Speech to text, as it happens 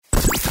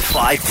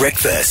5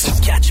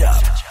 Breakfast. Catch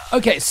up.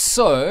 Okay,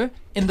 so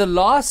in the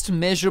last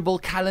measurable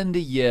calendar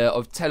year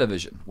of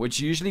television, which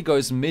usually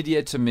goes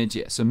mid-year to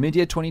mid-year, so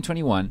mid-year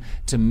 2021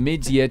 to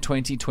mid-year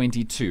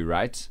 2022,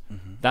 right?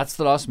 That's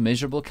the last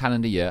measurable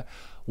calendar year.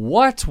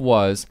 What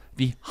was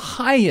the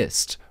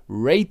highest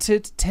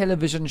rated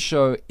television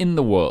show in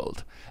the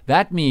world?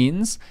 That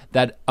means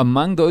that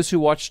among those who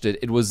watched it,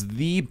 it was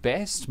the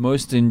best,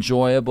 most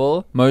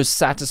enjoyable, most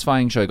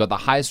satisfying show. It got the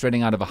highest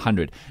rating out of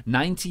 100.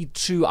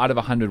 92 out of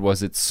 100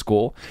 was its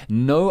score.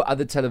 No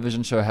other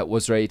television show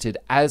was rated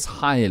as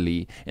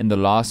highly in the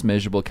last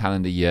measurable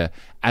calendar year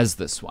as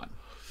this one.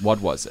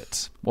 What was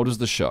it? What was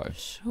the show?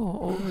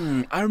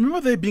 I remember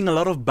there being a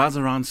lot of buzz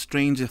around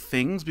Stranger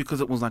Things because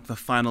it was like the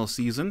final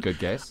season. Good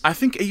guess. I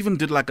think it even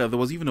did there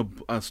was even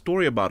a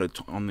story about it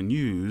on the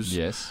news.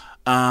 Yes.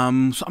 So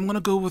I'm going to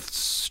go with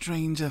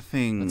Stranger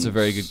Things. That's a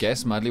very good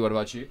guess. Madly, what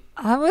about you?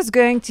 I was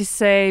going to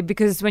say,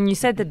 because when you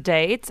said the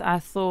date, I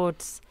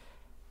thought,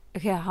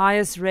 okay,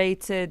 highest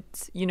rated,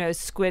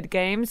 Squid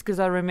Games, because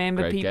I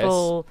remember Great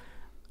people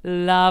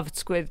loved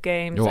Squid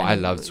Games. Oh, I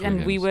loved Squid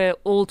And we Games. were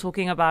all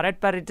talking about it,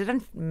 but it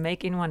didn't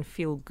make anyone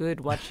feel good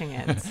watching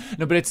it.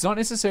 No, but it's not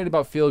necessarily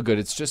about feel good.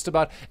 It's just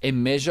about a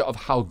measure of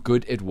how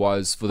good it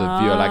was for the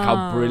viewer, like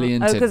how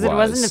brilliant it was. Because it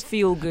wasn't a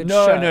feel good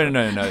No, show.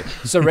 no.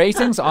 So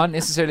ratings aren't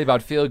necessarily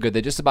about feel good.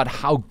 They're just about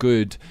how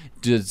good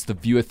does the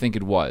viewer think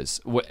it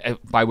was,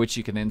 by which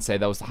you can then say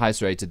that was the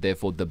highest rated,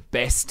 therefore the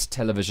best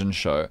television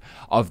show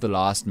of the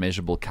last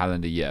measurable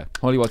calendar year.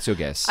 Holly, what's your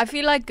guess? I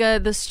feel like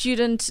the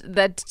student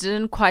that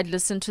didn't quite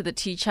listen to the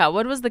teacher.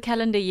 What was the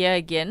calendar year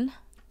again?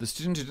 The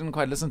student who didn't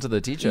quite listen to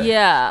the teacher.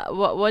 Yeah.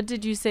 What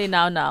did you say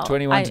now?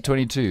 21 to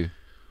 22.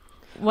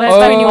 That's Oh.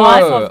 21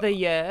 half of the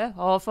year,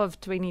 half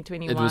of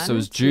 2021. It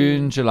was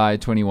June, July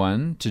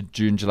 21 to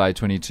June, July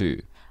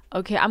 22.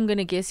 Okay, I'm going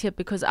to guess here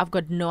because I've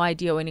got no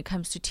idea when it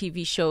comes to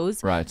TV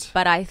shows. Right.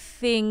 But I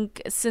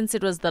think since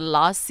it was the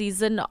last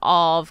season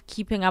of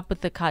Keeping Up with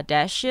the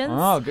Kardashians,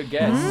 Oh, good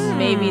guess.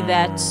 maybe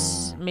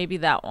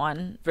that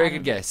one. Very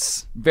good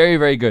guess. Very,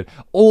 very good.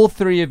 All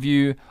three of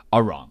you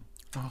are wrong.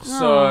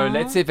 So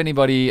let's see if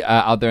anybody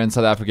out there in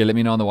South Africa, let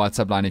me know on the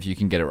WhatsApp line if you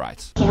can get it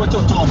right.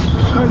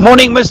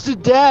 Morning, Mr.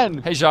 Dan.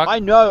 Hey, Jacques. I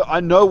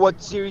know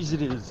what series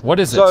it is. What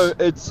is it? So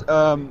it's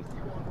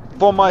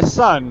for my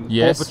son,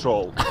 Yes. Paw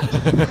Patrol.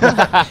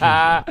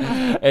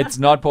 It's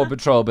not Paw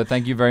Patrol, but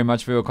thank you very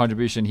much for your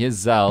contribution. Here's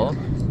Zal.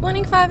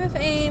 Morning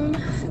 5FM.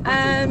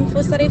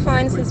 For study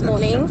finds this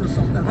morning,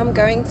 I'm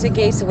going to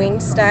guess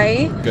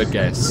Wednesday Good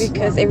guess.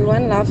 because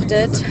everyone loved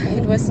it.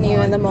 It was new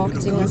and the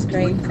marketing was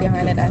great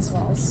behind it as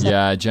well. So.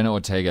 Yeah, Jenna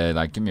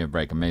Ortega, give me a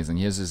break. Amazing.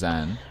 Here's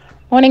Suzanne.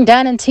 Morning,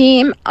 Dan and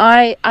team.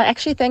 I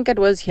actually think it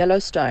was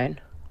Yellowstone.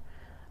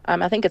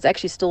 I think it's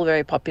actually still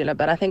very popular,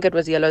 but I think it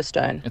was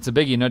Yellowstone. It's a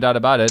biggie, no doubt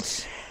about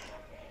it.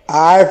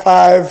 High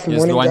five. Yes,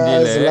 Morning,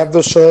 Luandile. guys. Love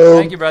the show.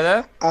 Thank you,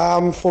 brother.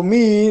 For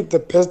me, the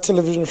best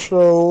television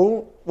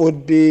show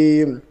would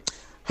be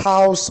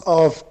House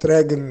of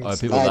Dragons. Oh,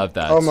 people love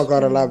that. Oh my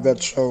God, I love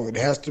that show. It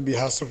has to be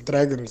House of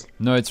Dragons.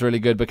 No, it's really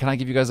good, but can I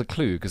give you guys a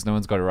clue? Because no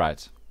one's got it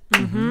right.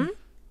 Mm-hmm.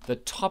 The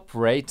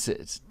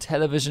top-rated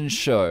television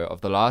show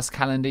of the last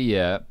calendar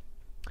year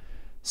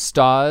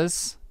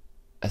stars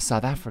a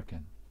South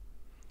African.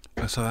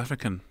 A South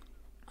African.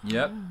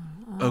 Yep.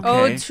 Okay.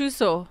 Oh,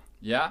 Chuso.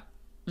 Yeah?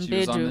 She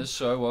was on Beju. this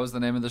show. What was the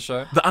name of the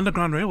show? The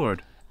Underground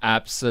Railroad.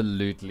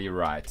 Absolutely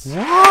right.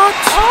 What?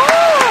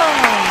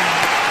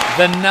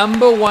 The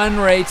number one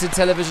rated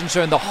television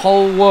show in the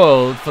whole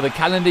world for the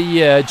calendar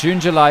year, June,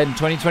 July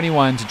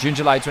 2021 to June,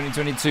 July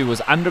 2022 was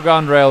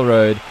Underground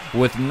Railroad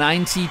with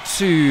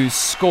 92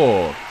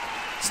 score,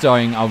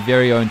 starring our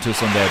very own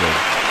Tuso Ndebe.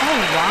 Oh,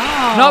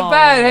 wow. Not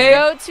bad, hey?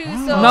 Go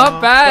Chuso.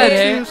 Not bad,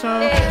 hey?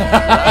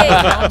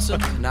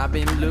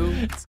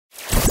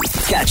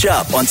 Catch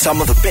up on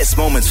some of the best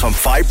moments from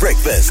 5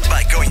 Breakfast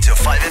by going to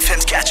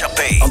 5FM's catch up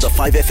page on the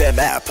 5FM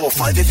app or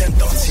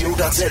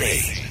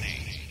 5FM.co.za.